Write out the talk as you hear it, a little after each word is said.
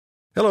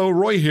Hello,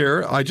 Roy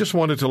here. I just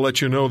wanted to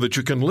let you know that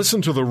you can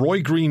listen to The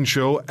Roy Green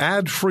Show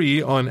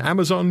ad-free on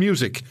Amazon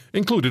Music,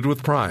 included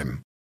with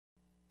Prime.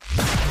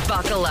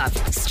 Buckle up,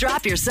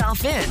 strap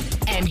yourself in,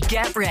 and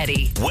get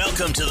ready.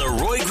 Welcome to The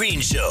Roy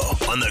Green Show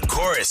on the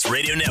Chorus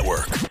Radio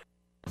Network.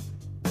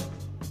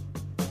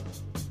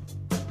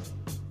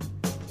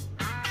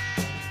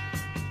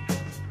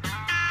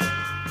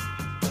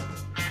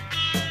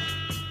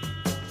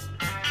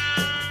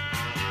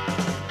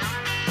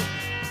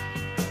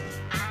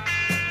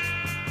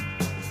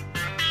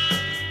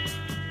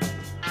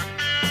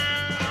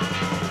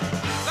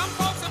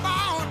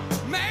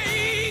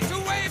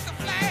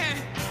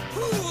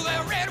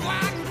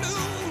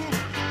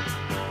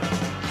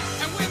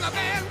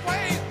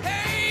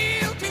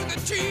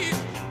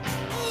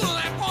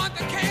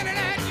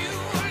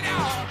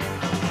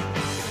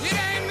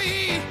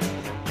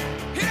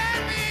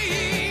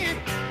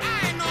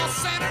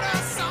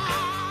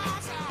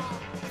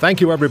 Thank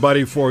you,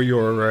 everybody, for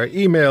your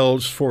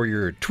emails, for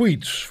your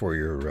tweets, for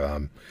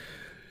your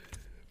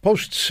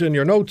posts and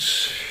your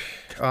notes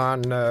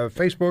on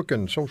Facebook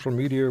and social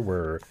media,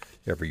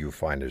 wherever you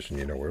find us, and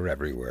you know we're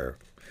everywhere.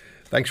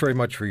 Thanks very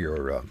much for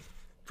your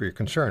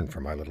concern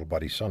for my little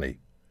buddy Sonny.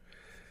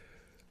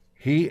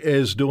 He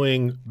is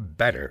doing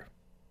better.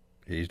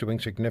 He's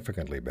doing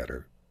significantly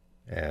better.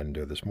 And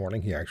this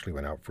morning he actually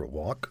went out for a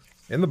walk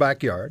in the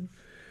backyard,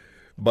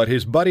 but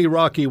his buddy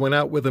Rocky went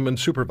out with him and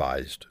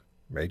supervised.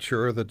 Made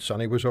sure that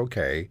Sonny was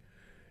okay,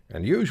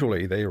 and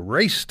usually they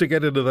race to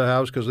get into the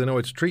house because they know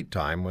it's treat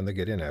time when they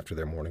get in after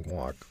their morning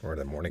walk or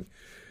their morning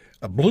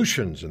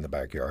ablutions in the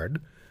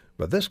backyard.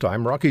 But this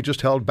time, Rocky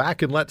just held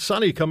back and let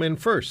Sonny come in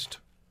first.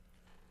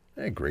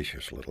 A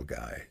gracious little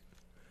guy.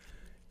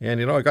 And,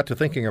 you know, I got to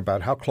thinking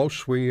about how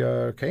close we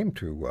came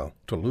to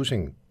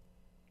losing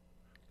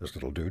this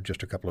little dude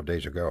just a couple of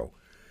days ago.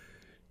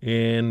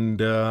 And,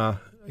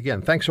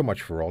 again, thanks so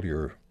much for all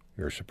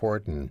your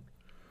support and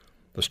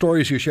the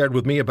stories you shared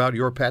with me about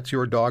your pets,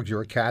 your dogs,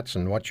 your cats,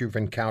 and what you've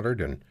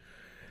encountered. And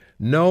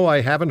no,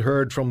 I haven't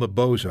heard from the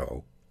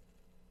bozo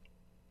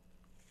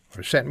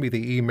who sent me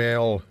the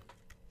email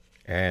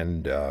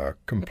and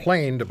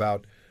complained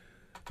about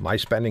my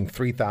spending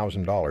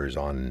 $3,000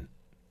 on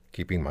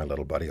keeping my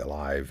little buddy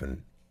alive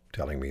and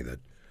telling me that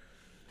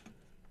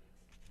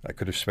I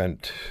could have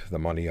spent the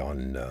money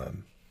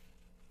on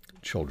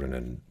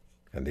children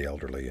and the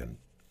elderly, and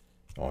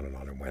on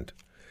it went.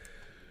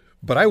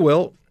 But I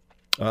will.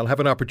 I'll have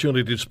an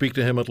opportunity to speak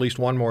to him at least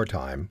one more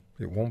time.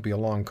 It won't be a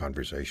long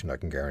conversation, I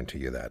can guarantee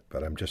you that.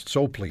 But I'm just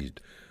so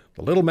pleased.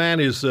 The little man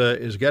is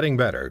getting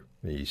better.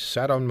 He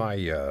sat on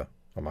my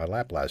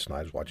lap last night.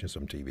 I was watching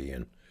some TV,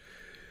 and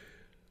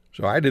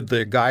so I did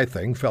the guy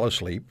thing, fell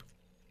asleep,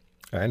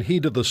 and he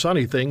did the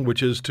Sonny thing,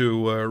 which is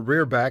to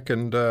rear back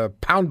and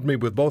pound me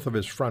with both of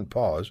his front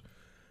paws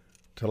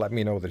to let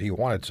me know that he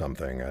wanted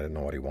something. I didn't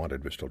know what he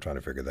wanted. We're still trying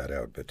to figure that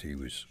out, but he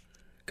was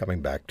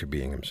coming back to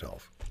being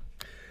himself.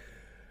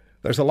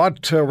 There's a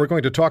lot we're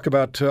going to talk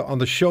about on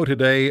the show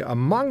today.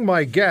 Among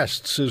my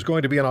guests is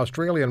going to be an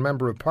Australian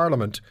member of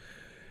Parliament.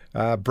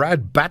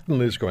 Brad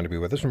Batten is going to be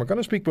with us, and we're going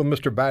to speak with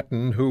Mr.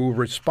 Batten, who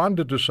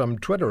responded to some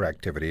Twitter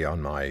activity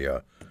on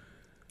my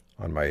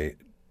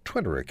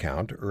Twitter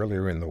account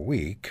earlier in the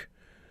week.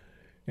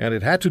 And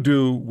it had to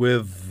do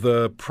with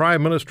the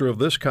Prime Minister of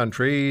this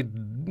country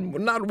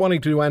not wanting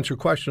to answer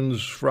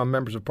questions from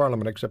members of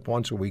Parliament except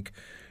once a week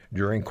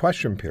during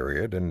question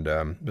period. And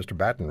Mr.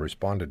 Batten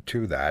responded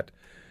to that.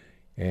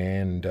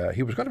 And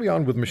he was going to be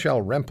on with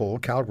Michelle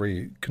Rempel,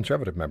 Calgary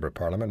Conservative Member of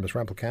Parliament. Ms.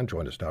 Rempel can't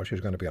join us now. She's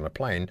going to be on a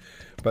plane.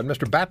 But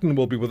Mr. Batten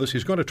will be with us.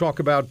 He's going to talk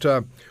about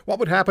what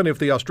would happen if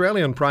the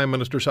Australian Prime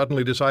Minister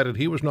suddenly decided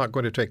he was not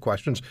going to take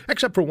questions,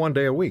 except for one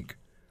day a week,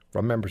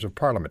 from members of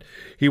Parliament.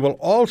 He will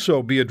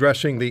also be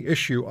addressing the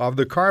issue of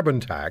the carbon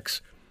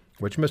tax,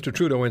 which Mr.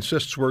 Trudeau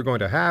insists we're going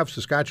to have.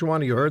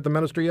 Saskatchewan, you heard the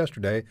minister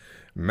yesterday,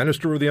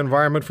 Minister of the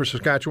Environment for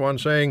Saskatchewan,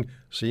 saying,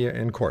 see you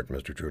in court,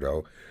 Mr.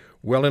 Trudeau.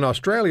 Well, in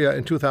Australia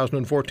in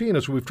 2014,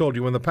 as we've told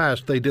you in the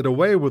past, they did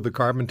away with the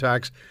carbon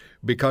tax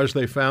because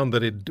they found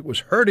that it was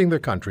hurting the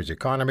country's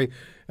economy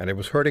and it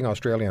was hurting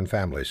Australian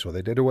families. So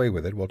they did away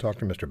with it. We'll talk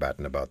to Mr.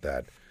 Batten about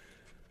that.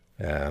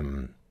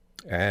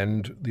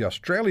 And the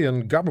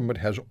Australian government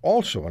has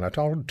also, and I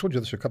told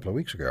you this a couple of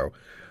weeks ago,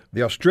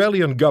 the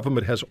Australian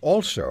government has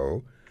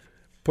also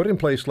put in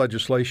place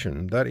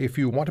legislation that if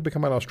you want to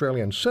become an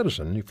Australian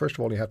citizen, first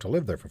of all, you have to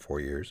live there for 4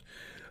 years.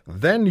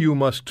 Then you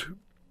must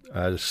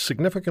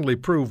significantly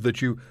prove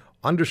that you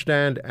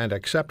understand and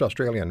accept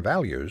Australian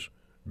values.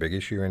 Big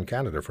issue in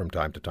Canada from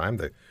time to time.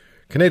 The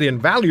Canadian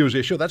values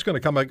issue, that's going to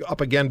come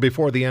up again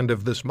before the end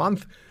of this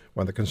month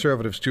when the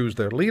Conservatives choose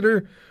their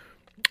leader.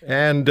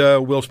 And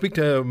we'll speak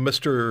to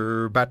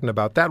Mr. Batten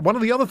about that. One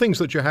of the other things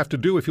that you have to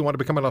do if you want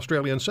to become an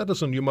Australian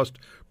citizen, you must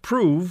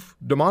prove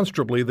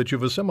demonstrably that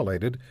you've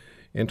assimilated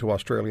into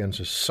Australian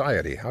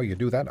society. How you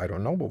do that, I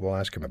don't know, but we'll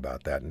ask him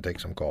about that and take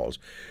some calls.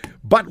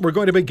 But we're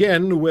going to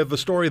begin with the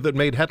story that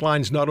made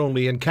headlines not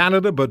only in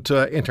Canada but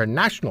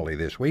internationally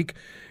this week,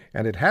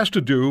 and it has to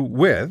do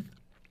with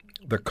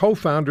the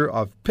co-founder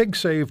of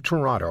PigSave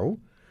Toronto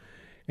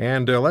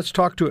And let's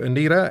talk to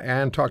Anita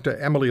and talk to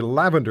Emily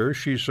Lavender.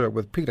 She's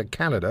with PETA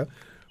Canada,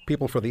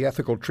 People for the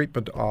Ethical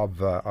Treatment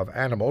of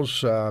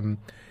Animals.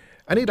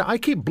 Anita, I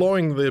keep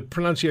blowing the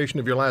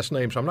pronunciation of your last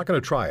name, so I'm not going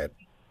to try it.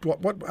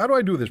 How do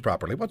I do this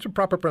properly? What's the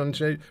proper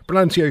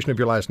pronunciation of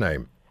your last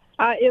name?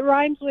 It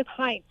rhymes with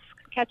Heinz.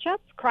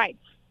 Ketchup? Kreitz.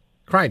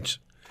 Kreitz.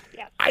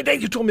 Yes. I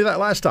think you told me that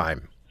last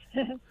time.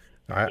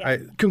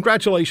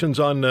 Congratulations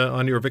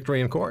on your victory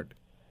in court.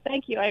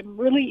 Thank you. I'm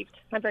relieved.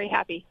 I'm very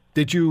happy.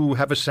 Did you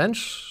have a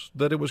sense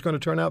that it was going to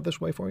turn out this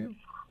way for you?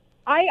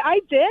 I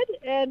did,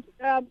 and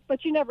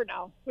but you never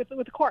know with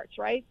the courts,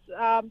 right?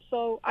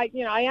 So I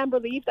am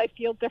relieved. I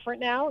feel different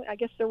now. I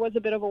guess there was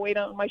a bit of a weight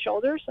on my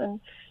shoulders, and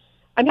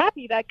I'm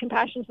happy that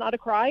compassion is not a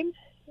crime,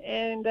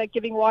 and that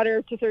giving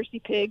water to thirsty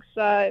pigs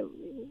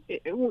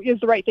is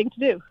the right thing to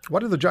do. What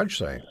did the judge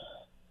say?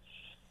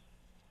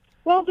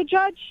 Well, the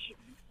judge,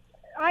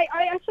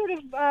 I sort of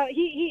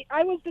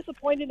I was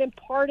disappointed in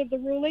part of the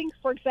ruling.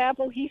 For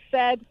example, he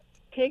said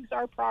pigs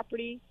are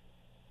property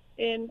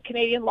in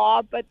Canadian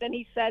law, but then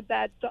he said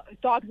that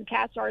dogs and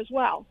cats are as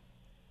well.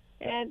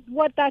 And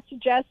what that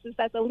suggests is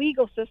that the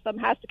legal system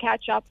has to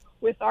catch up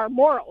with our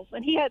morals.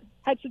 And he had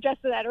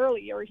suggested that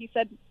earlier. He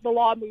said the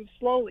law moves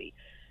slowly.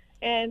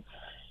 And,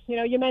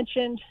 you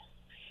mentioned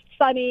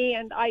Sunny,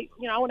 and I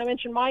want to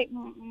mention my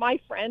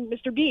friend,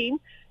 Mr. Bean,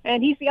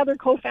 and he's the other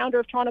co-founder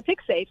of Toronto Pig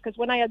Safe, because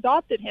when I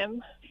adopted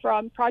him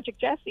from Project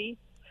Jessie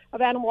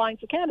of Animal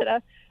Alliance of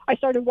Canada, I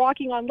started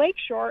walking on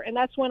Lakeshore, and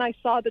that's when I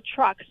saw the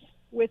trucks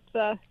with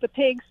the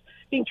pigs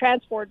being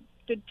transported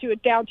to a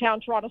downtown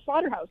Toronto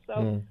slaughterhouse.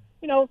 So,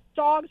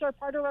 dogs are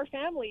part of our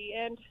family.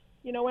 And,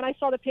 when I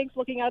saw the pigs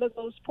looking out of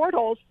those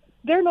portholes,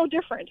 they're no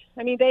different.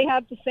 I mean, they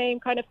have the same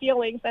kind of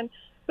feelings. And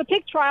the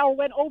pig trial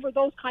went over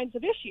those kinds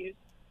of issues.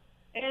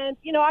 And,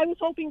 I was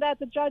hoping that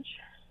the judge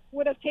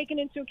would have taken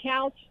into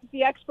account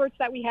the experts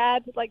that we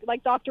had,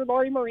 like Dr.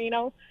 Lori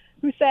Marino,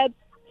 who said,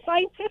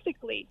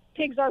 scientifically,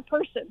 pigs are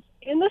persons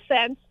in the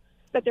sense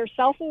that they're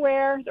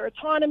self-aware, they're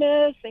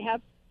autonomous, they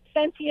have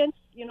sentience,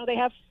 they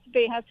have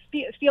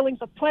feelings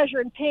of pleasure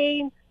and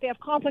pain, they have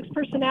complex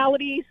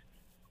personalities.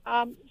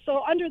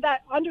 So under the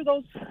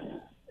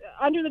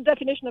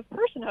definition of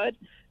personhood,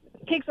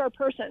 pigs are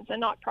persons and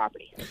not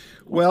property.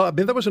 Well, I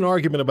mean, there was an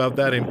argument about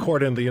that in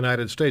court in the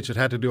United States. It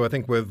had to do, I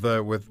think, with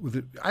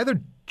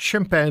either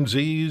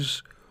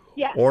chimpanzees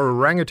or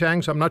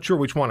orangutans. I'm not sure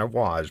which one it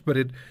was, but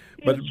it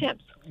was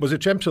chimps. Was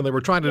it chimps? And they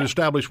were trying to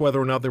establish whether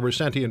or not they were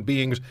sentient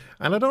beings.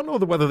 And I don't know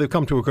whether they've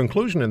come to a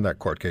conclusion in that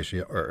court case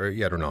yet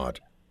or not.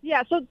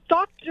 Yeah, so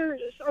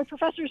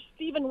Professor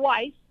Stephen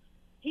Weiss,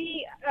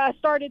 he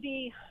started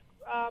the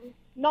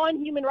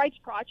Non-Human Rights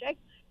Project,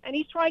 and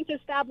he's trying to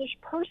establish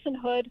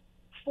personhood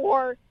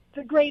for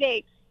the great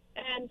apes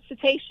and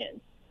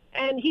cetaceans.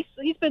 And he's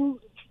been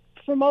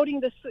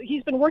promoting this.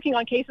 He's been working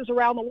on cases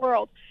around the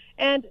world,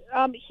 and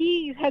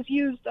he has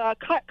used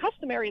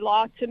customary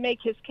law to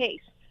make his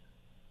case.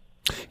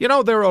 There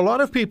are a lot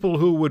of people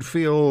who would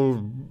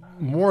feel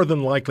more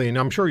than likely, and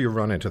I'm sure you've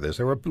run into this,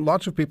 there were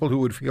lots of people who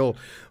would feel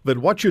that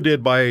what you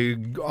did by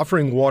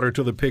offering water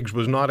to the pigs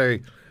was not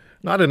an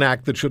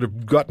act that should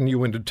have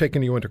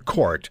taken you into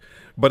court.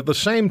 But at the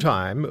same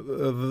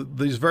time,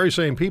 these very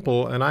same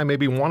people, and I may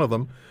be one of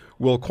them,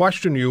 will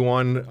question you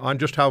on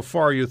just how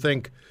far you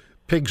think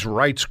pigs'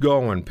 rights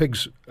go and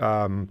pigs'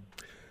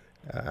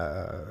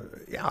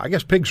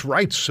 pigs'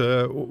 rights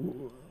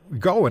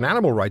go and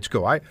animal rights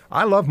go.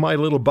 I love my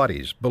little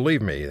buddies,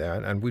 believe me,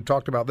 and we've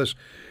talked about this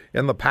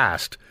in the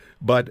past,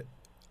 but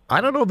I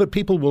don't know that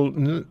people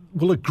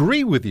will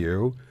agree with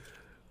you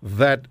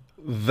that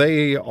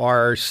they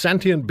are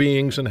sentient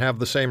beings and have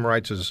the same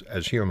rights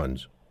as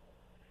humans.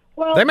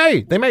 Well, they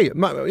may.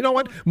 You know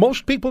what?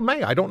 Most people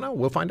may. I don't know.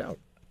 We'll find out.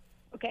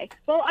 Okay.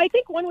 Well, I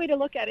think one way to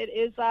look at it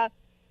is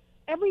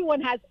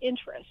everyone has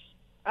interests.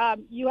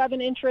 You have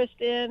an interest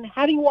in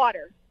having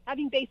water,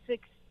 having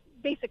basic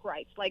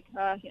rights, like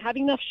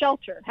having enough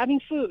shelter,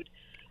 having food.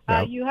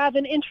 Yeah. You have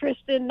an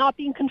interest in not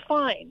being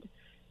confined,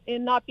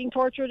 in not being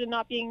tortured and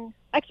not being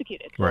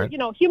executed. Right.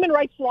 So, human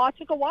rights law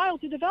took a while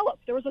to develop.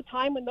 There was a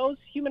time when those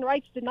human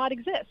rights did not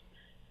exist.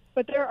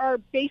 But there are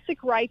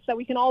basic rights that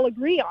we can all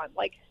agree on,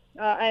 but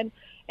the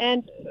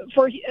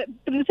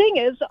thing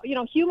is,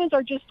 humans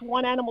are just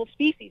one animal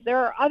species. There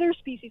are other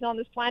species on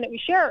this planet we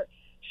share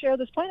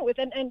this planet with,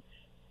 and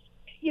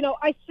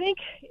I think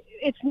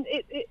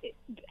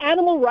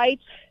animal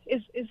rights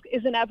is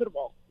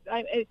inevitable.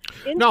 I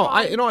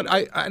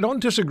don't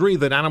disagree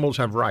that animals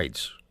have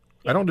rights.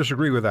 I don't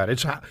disagree with that.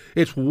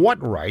 It's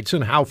what rights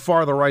and how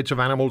far the rights of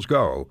animals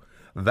go.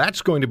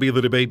 That's going to be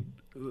the debate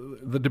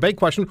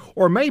question.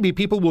 Or maybe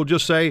people will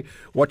just say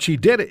what she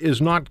did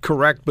is not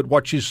correct, but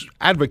what she's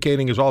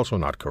advocating is also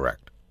not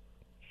correct.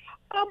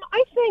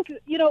 I think,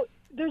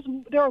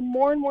 there are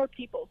more and more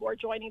people who are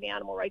joining the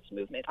animal rights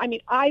movement. I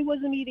mean, I was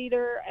a meat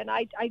eater, and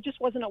I just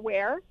wasn't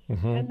aware.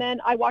 And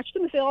then I watched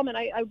the film, and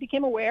I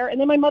became aware. And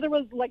then my mother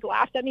was like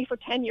laughed at me for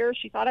 10 years.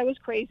 She thought I was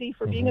crazy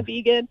for being a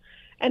vegan.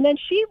 And then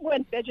she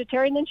went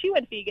vegetarian, then she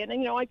went vegan.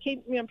 And,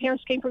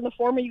 parents came from the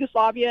former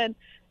Yugoslavia,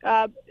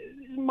 and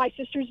my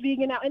sister's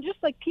vegan now. And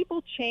just like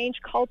people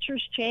change,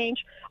 cultures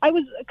change.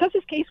 Because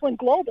this case went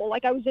global,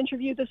 like I was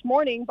interviewed this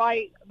morning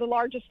by the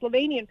largest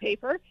Slovenian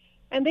paper,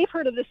 and they've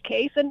heard of this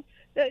case. And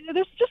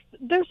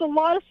there's a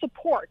lot of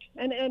support.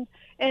 And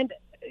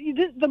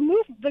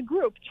the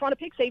group, Toronto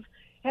Pig Safe,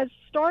 has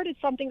started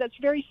something that's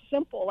very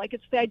simple, like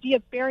it's the idea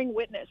of bearing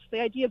witness, the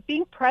idea of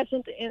being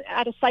present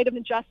at a site of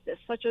injustice,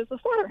 such as the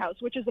slaughterhouse,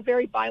 which is a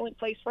very violent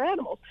place for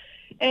animals,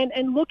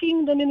 and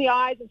looking them in the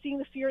eyes and seeing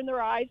the fear in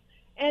their eyes.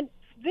 And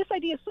this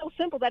idea is so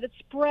simple that it's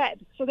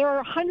spread. So there are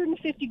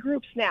 150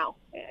 groups now.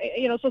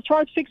 So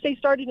Toronto Pig Safe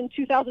started in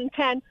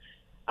 2010.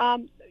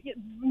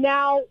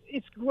 Now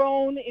it's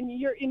grown in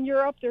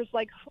Europe. There's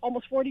like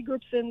almost 40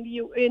 groups in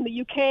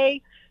the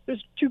UK.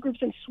 There's 2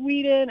 groups in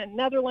Sweden and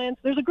Netherlands.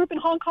 There's a group in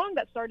Hong Kong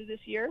that started this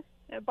year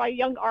by a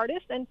young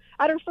artist. And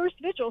at her first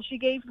vigil, she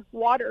gave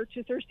water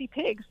to thirsty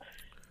pigs.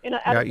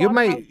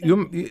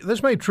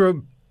 This may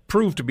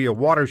prove to be a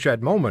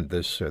watershed moment.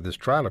 This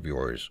trial of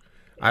yours.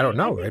 I don't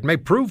know. It may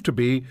prove to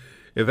be.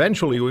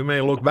 Eventually, we may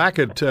look back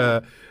at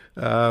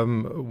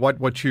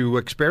what you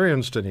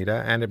experienced,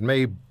 Anita, and it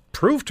may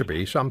prove to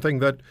be something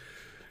that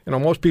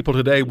most people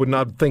today would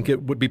not think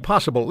it would be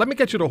possible. Let me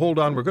get you to hold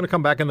on. We're going to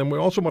come back, and then we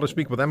also want to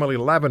speak with Emily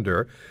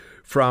Lavender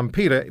from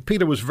PETA.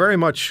 PETA was very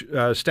much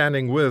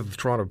standing with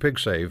Toronto Pig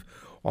Save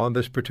on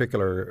this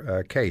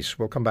particular case.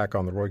 We'll come back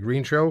on the Roy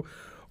Green Show.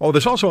 Oh,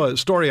 there's also a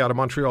story out of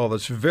Montreal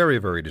that's very,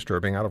 very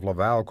disturbing, out of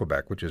Laval,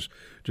 Quebec, which is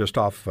just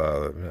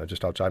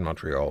outside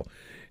Montreal.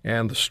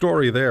 And the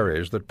story there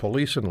is that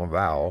police in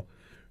Laval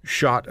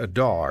shot a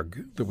dog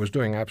that was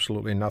doing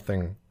absolutely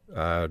nothing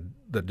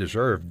that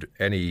deserved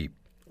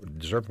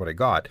what it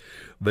got.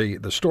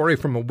 The story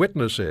from a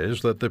witness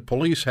is that the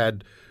police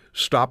had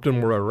stopped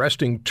and were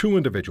arresting 2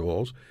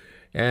 individuals,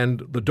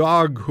 and the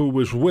dog who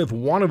was with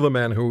one of the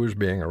men who was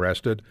being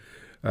arrested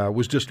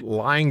was just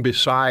lying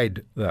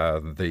beside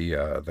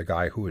the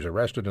guy who was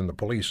arrested, and the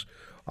police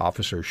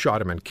officer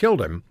shot him and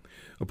killed him.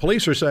 The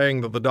police are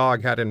saying that the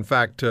dog had in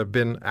fact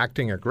been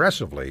acting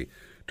aggressively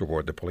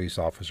toward the police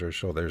officer,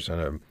 so there's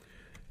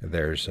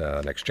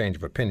an exchange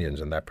of opinions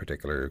in that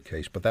particular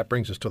case. But that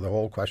brings us to the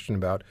whole question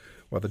about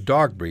whether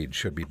dog breeds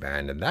should be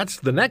banned. And that's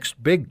the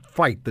next big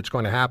fight that's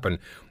going to happen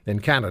in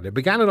Canada. It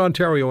began in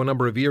Ontario a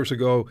number of years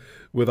ago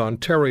with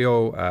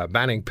Ontario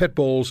banning pit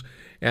bulls,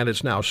 and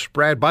it's now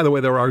spread. By the way,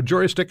 there are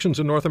jurisdictions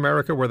in North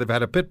America where they've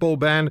had a pit bull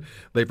ban.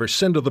 They've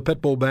rescinded the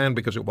pit bull ban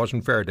because it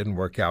wasn't fair. It didn't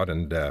work out,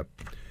 and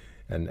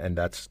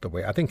that's the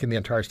way. I think in the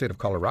entire state of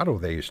Colorado,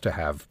 they used to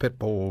have pit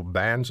bull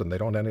bans, and they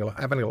don't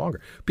have any longer.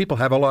 People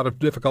have a lot of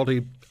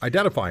difficulty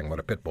identifying what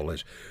a pit bull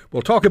is.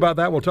 We'll talk about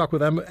that. We'll talk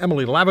with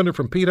Emily Lavender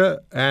from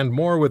PETA, and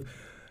more with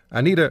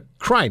Anita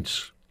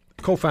Kreinz,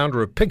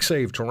 co-founder of Pig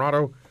Save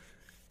Toronto,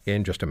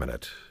 in just a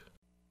minute.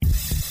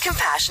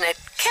 Compassionate,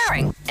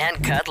 caring,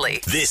 and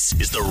cuddly. This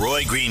is The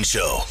Roy Green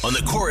Show on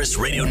the Chorus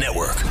Radio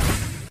Network.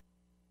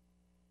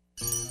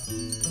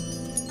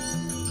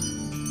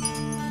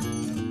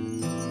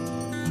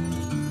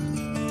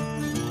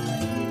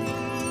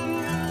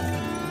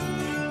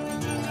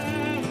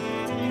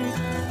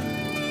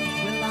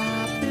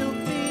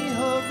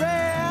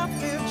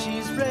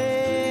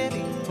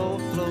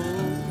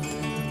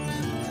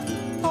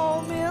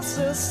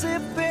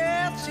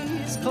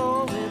 She's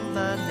calling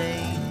my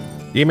name.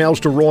 Emails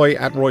to Roy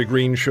at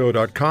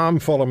RoyGreenshow.com.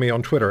 Follow me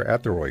on Twitter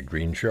at The Roy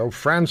Green Show.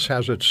 France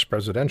has its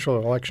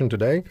presidential election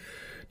today.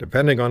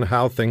 Depending on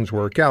how things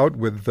work out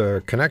with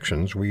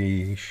connections,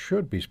 we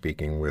should be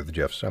speaking with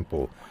Jeff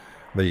Semple,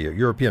 the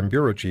European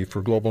Bureau Chief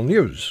for Global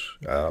News,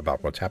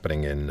 about what's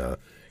happening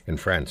in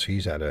France.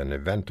 He's at an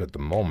event at the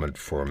moment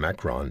for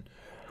Macron,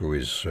 who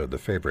is the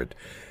favorite.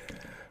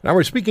 Now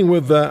we're speaking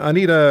with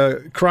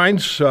Anita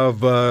Kreinz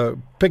of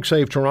Pig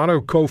Save Toronto,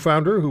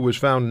 co-founder, who was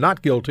found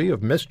not guilty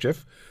of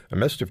mischief, a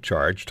mischief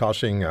charge,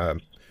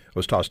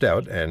 was tossed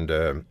out,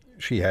 and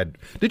she had.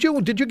 Did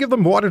you give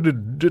them water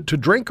to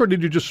drink, or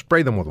did you just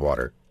spray them with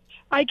water?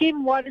 I gave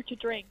them water to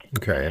drink.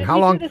 Okay, and how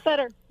long? We do this at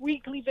our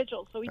weekly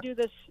vigil, so we do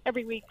this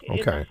every week in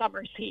the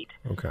summer's heat.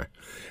 Okay.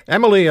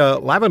 Emily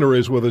Lavender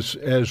is with us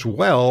as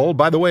well.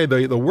 By the way,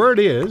 the word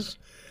is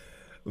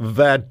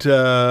that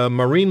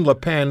Marine Le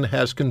Pen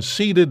has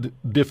conceded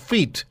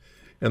defeat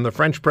in the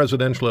French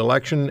presidential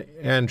election,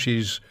 and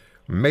she's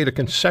made a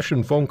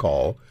concession phone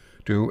call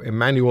to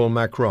Emmanuel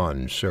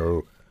Macron.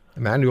 So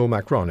Emmanuel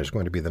Macron is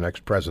going to be the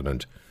next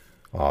president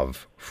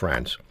of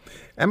France.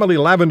 Emily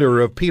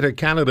Lavender of PETA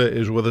Canada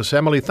is with us.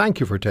 Emily, thank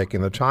you for taking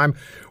the time.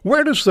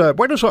 Where does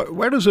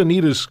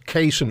Anita's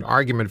case and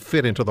argument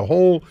fit into the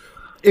whole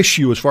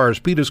issue as far as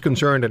PETA is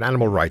concerned and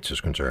animal rights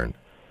is concerned?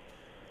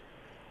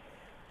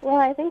 Well,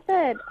 I think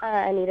that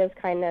Anita's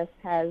kindness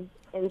has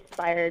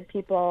inspired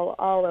people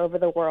all over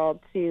the world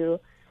to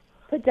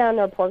put down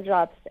their pork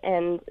chops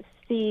and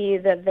see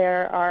that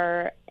there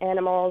are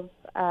animals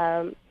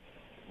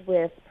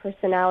with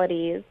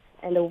personalities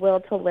and a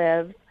will to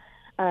live.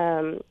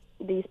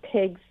 These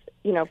pigs,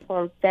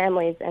 form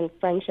families and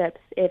friendships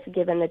if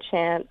given the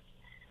chance.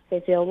 They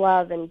feel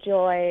love and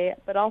joy,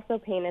 but also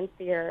pain and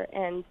fear.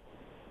 And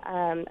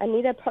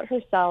Anita put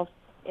herself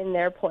in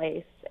their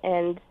place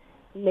and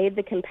made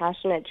the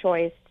compassionate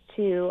choice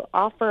to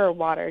offer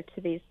water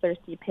to these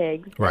thirsty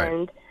pigs.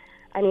 Right.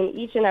 And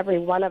each and every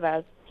one of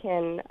us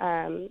can,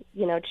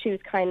 choose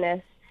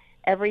kindness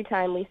every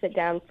time we sit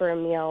down for a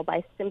meal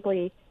by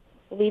simply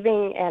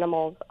leaving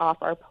animals off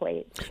our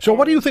plate. So,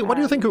 what do you think? What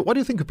do you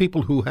think of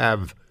people who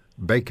have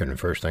bacon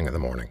first thing in the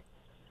morning?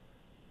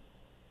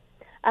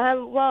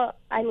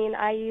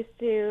 I used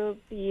to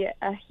be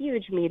a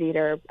huge meat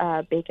eater.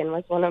 Bacon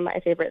was one of my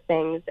favorite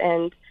things,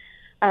 and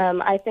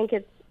I think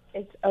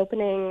it's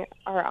opening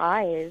our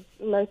eyes.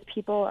 Most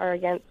people are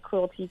against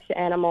cruelty to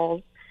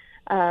animals,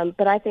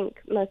 but I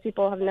think most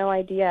people have no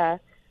idea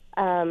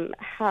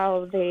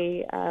how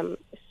they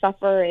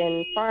suffer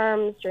in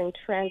farms during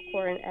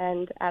transport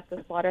and at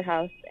the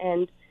slaughterhouse.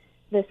 And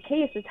this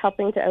case is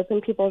helping to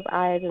open people's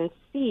eyes and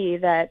see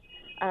that,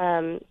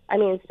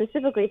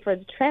 specifically for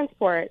the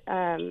transport,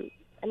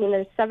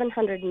 there's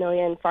 700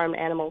 million farm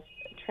animals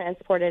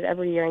transported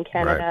every year in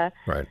Canada.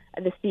 Right.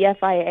 The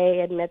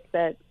CFIA admits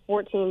that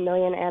 14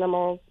 million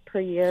animals per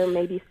year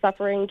may be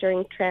suffering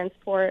during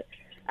transport,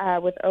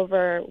 with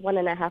over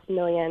 1.5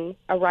 million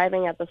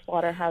arriving at the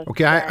slaughterhouse.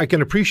 Okay, I can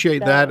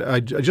appreciate that. I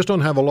just don't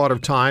have a lot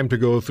of time to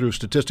go through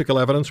statistical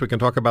evidence. We can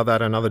talk about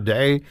that another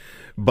day.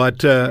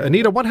 But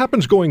Anita, what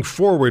happens going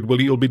forward?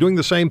 You'll be doing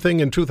the same thing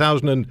in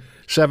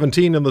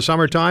 2017 in the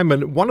summertime?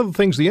 And one of the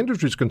things the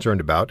industry is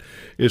concerned about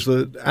is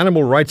that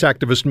animal rights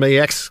activists may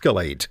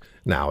escalate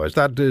now. Is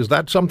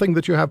that something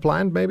that you have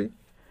planned, maybe?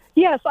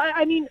 Yes,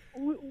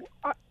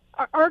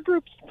 our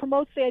group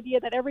promotes the idea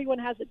that everyone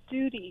has a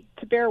duty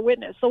to bear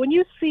witness. So when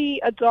you see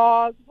a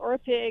dog or a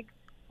pig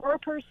or a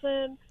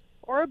person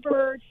or a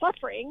bird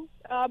suffering,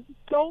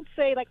 don't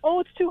say oh,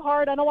 it's too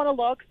hard, I don't want to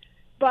look,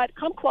 but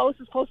come close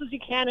as you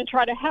can and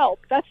try to help.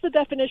 That's the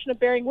definition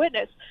of bearing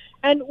witness.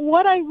 And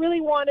what I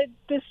really wanted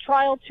this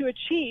trial to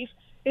achieve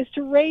is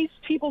to raise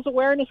people's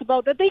awareness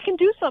about that they can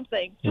do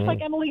something, just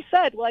like Emily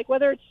said,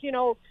 whether it's,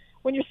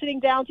 when you're sitting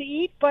down to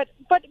eat, but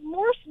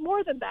more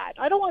than that.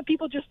 I don't want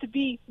people just to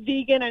be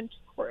vegan I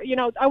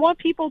want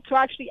people to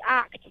actually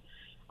act.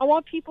 I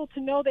want people to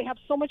know they have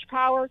so much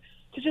power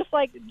to just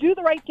do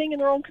the right thing in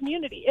their own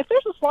community. If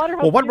there's a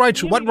slaughterhouse, well, what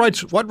rights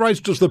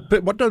does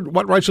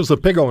the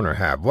pig owner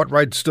have? What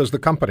rights does the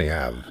company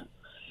have?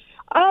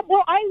 I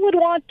would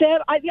want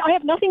that. I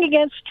have nothing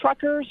against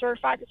truckers or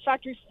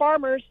factory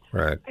farmers,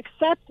 right,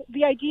 except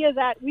the idea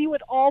that we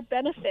would all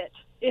benefit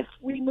if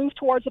we move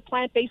towards a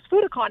plant-based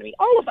food economy,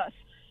 all of us.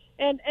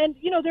 And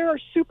there are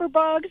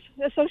superbugs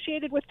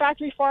associated with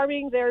factory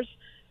farming. There's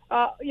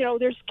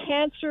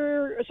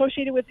cancer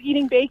associated with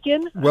eating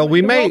bacon. Well,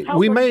 we may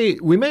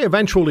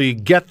eventually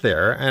get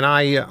there, and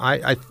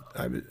I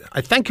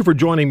thank you for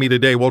joining me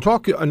today. We'll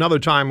talk another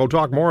time. We'll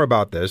talk more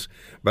about this,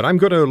 but I'm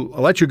going to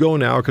let you go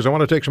now because I want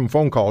to take some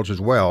phone calls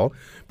as well.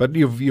 But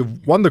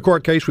you've won the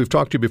court case. We've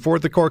talked to you before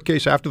the court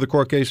case, after the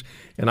court case,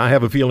 and I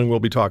have a feeling we'll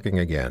be talking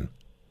again.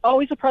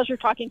 Always a pleasure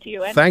talking to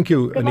you. And thank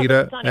you,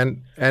 Anita.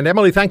 And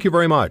Emily, thank you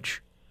very much.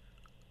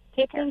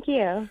 Thank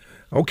you.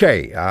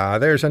 Okay,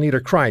 there's Anita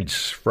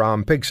Kreitz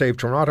from Pig Save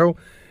Toronto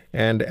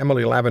and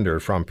Emily Lavender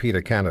from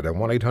PETA Canada.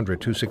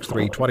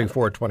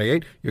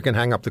 1-800-263-2428. You can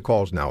hang up the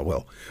calls now,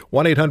 Will.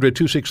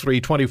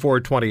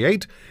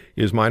 1-800-263-2428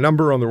 is my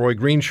number on The Roy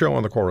Green Show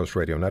on the Chorus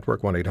Radio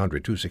Network.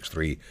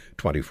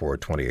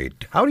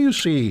 1-800-263-2428. How do you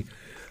see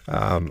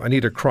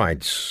Anita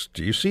Kreitz?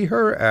 Do you see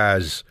her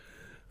as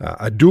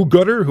a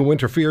do-gooder who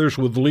interferes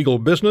with legal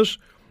business,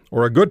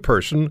 or a good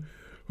person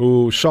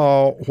who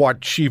saw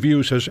what she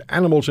views as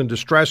animals in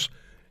distress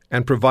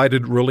and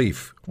provided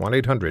relief?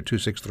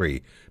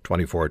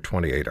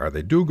 1-800-263-2428. Are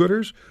they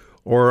do-gooders,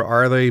 or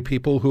are they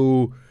people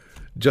who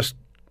just,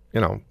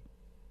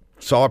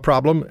 saw a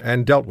problem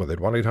and dealt with it?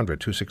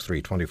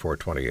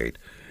 1-800-263-2428.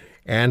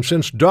 And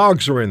since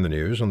dogs are in the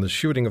news, and the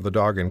shooting of the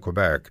dog in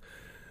Quebec,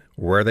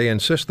 where they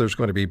insist there's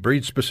going to be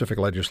breed-specific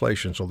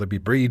legislation, so there'll be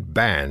breed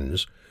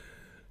bans.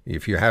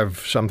 If you have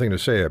something to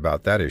say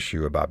about that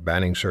issue, about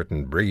banning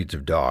certain breeds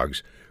of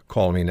dogs,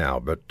 call me now.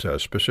 But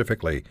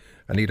specifically,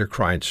 Anita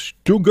Kreitz,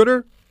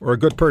 do-gooder or a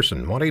good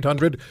person?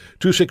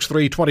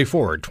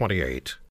 1-800-263-2428.